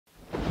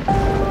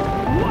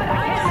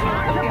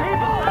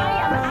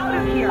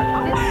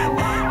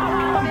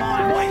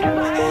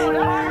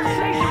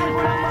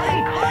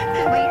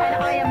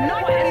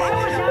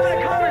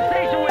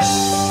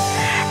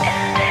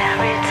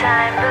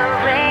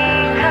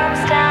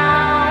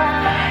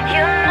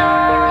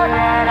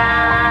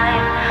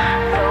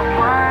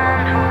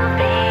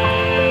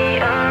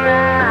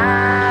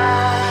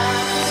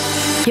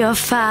You're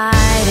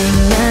fighting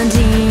a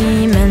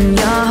demon,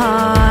 your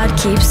heart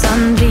keeps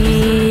on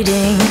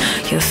bleeding.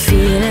 You're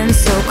feeling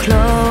so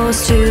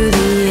close to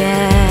the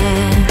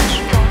edge.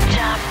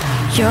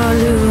 You're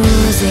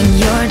losing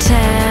your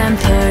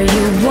temper,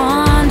 you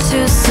want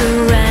to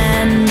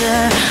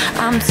surrender.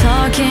 I'm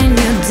talking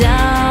you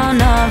down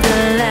off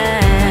the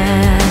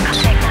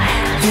ledge.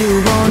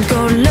 You won't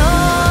go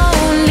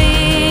lonely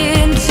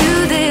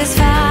into this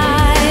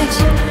fight.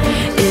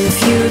 If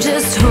you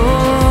just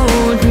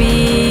hold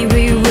me,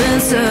 we will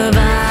survive.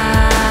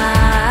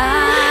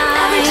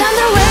 Every time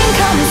the rain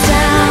comes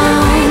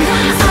down,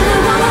 I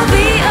don't wanna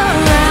be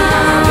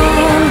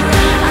around.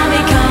 I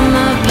become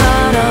a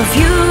part of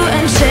you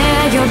and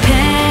share your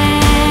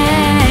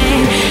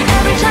pain.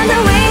 Every time the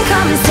rain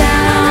comes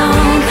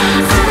down,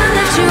 I'ma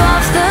lift you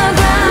off the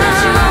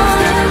ground.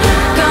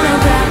 Gonna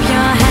grab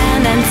your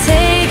hand and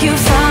take you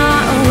far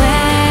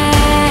away.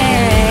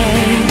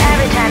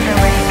 Every time the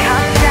rain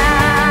comes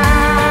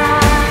down,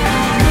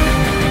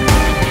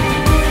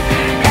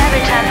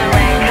 every time the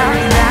rain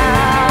comes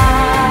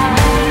down,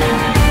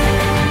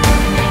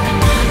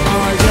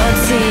 all your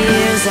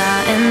tears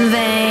are in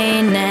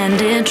vain, and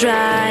it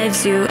drives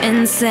you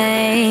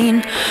insane.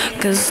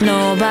 'Cause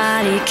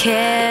nobody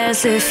cares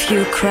if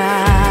you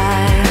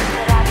cry.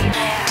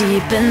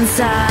 Deep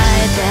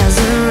inside there's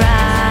a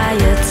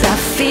riot. I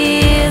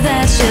feel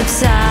that you're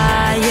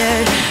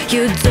tired.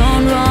 You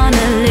don't wanna